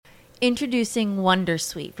Introducing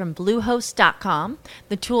Wondersuite from Bluehost.com,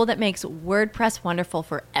 the tool that makes WordPress wonderful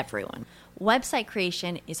for everyone. Website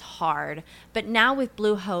creation is hard, but now with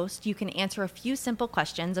Bluehost, you can answer a few simple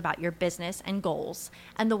questions about your business and goals,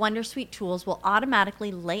 and the Wondersuite tools will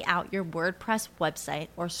automatically lay out your WordPress website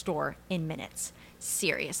or store in minutes.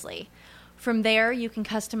 Seriously. From there, you can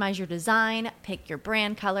customize your design, pick your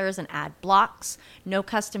brand colors, and add blocks. No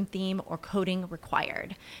custom theme or coding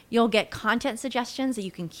required. You'll get content suggestions that you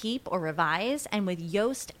can keep or revise, and with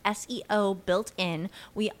Yoast SEO built in,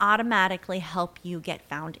 we automatically help you get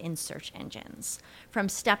found in search engines. From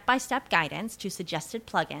step-by-step guidance to suggested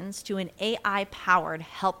plugins to an AI-powered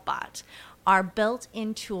help bot, our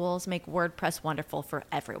built-in tools make WordPress wonderful for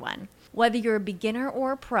everyone. Whether you're a beginner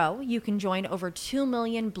or a pro, you can join over 2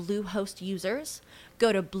 million Bluehost users.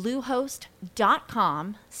 Go to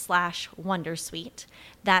bluehost.com/wondersuite.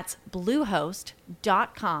 That's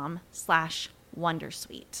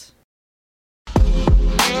bluehost.com/wondersuite.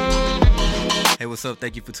 Hey, what's up?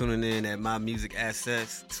 Thank you for tuning in at My Music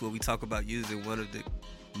Assets. It's where we talk about using one of the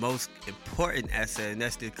most important assets, and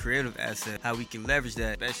that's the creative asset, how we can leverage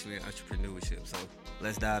that, especially in entrepreneurship. So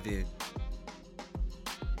let's dive in.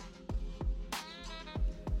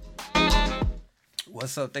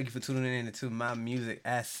 What's up? Thank you for tuning in to My Music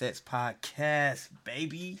Assets podcast,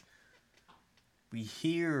 baby. We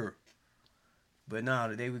here. But now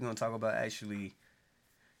today we're going to talk about actually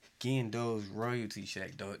getting those royalty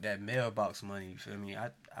checks, that mailbox money, you feel me?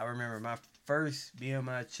 I remember my first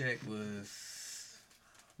BMI check was,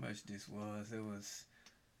 how much this was? It was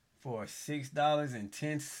for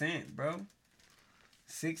 $6.10, bro.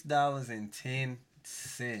 $6.10.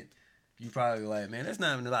 You probably like, man, that's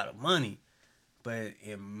not even a lot of money. But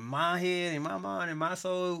in my head, in my mind, in my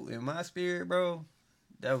soul, in my spirit, bro,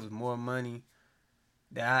 that was more money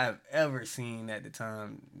that I've ever seen at the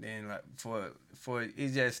time. Then like for it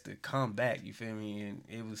just to come back, you feel me? And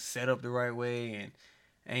it was set up the right way, and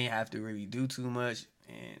I ain't have to really do too much.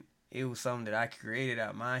 And it was something that I created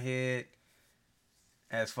out my head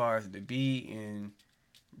as far as the beat. And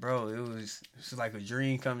bro, it was like a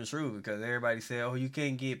dream come true, because everybody said, oh, you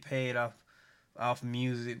can't get paid off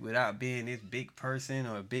music without being this big person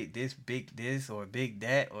or big this or big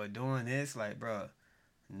that or doing this. Like, bro,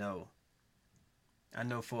 no. I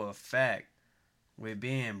know for a fact with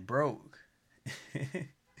being broke,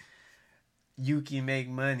 you can make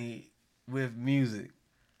money with music.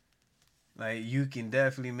 Like, you can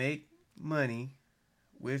definitely make money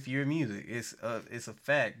with your music. It's a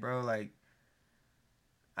fact, bro. Like,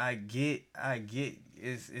 I get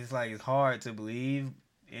it's like it's hard to believe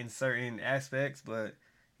in certain aspects, but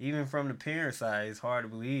even from the parent side, it's hard to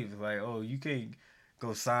believe. It's like, oh, you can't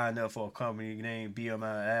go sign up for a company named BMI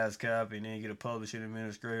ASCAP and then get a publishing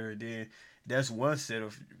administrator. Then that's one set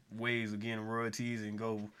of ways of getting royalties, and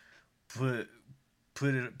go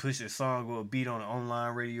push a song or a beat on an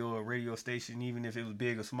online radio or radio station, even if it was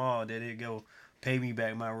big or small, that it go pay me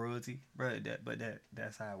back my royalty, bro.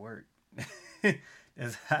 That's how it works.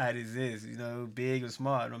 That's how it exists, you know, big or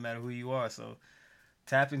small, no matter who you are. So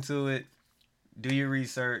tap into it, do your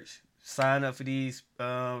research, sign up for these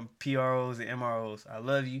PROs and MROs. I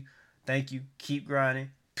love you. Thank you. Keep grinding.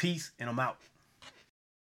 Peace, and I'm out.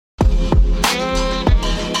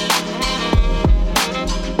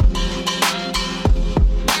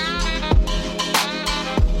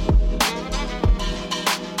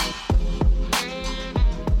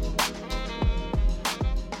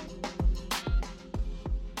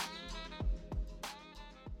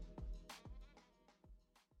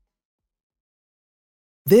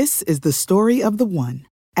 This is the story of the one.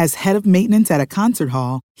 As head of maintenance at a concert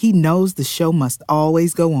hall, he knows the show must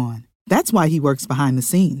always go on. That's why he works behind the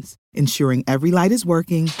scenes, ensuring every light is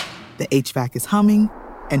working, the HVAC is humming,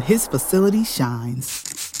 and his facility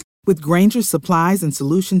shines. With Grainger's supplies and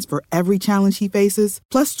solutions for every challenge he faces,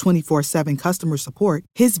 plus 24/7 customer support,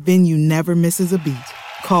 his venue never misses a beat.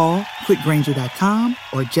 Call quickgrainger.com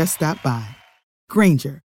or just stop by.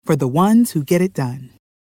 Grainger, for the ones who get it done.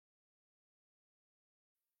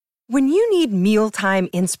 When you need mealtime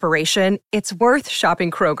inspiration, it's worth shopping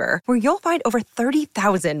Kroger, where you'll find over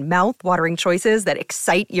 30,000 mouth-watering choices that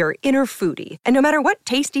excite your inner foodie. And no matter what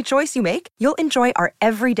tasty choice you make, you'll enjoy our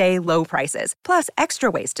everyday low prices, plus extra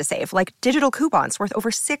ways to save, like digital coupons worth over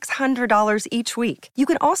 $600 each week. You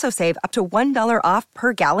can also save up to $1 off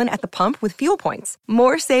per gallon at the pump with fuel points.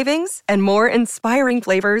 More savings and more inspiring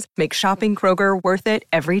flavors make shopping Kroger worth it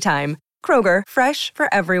every time. Kroger, fresh for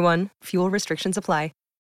everyone. Fuel restrictions apply.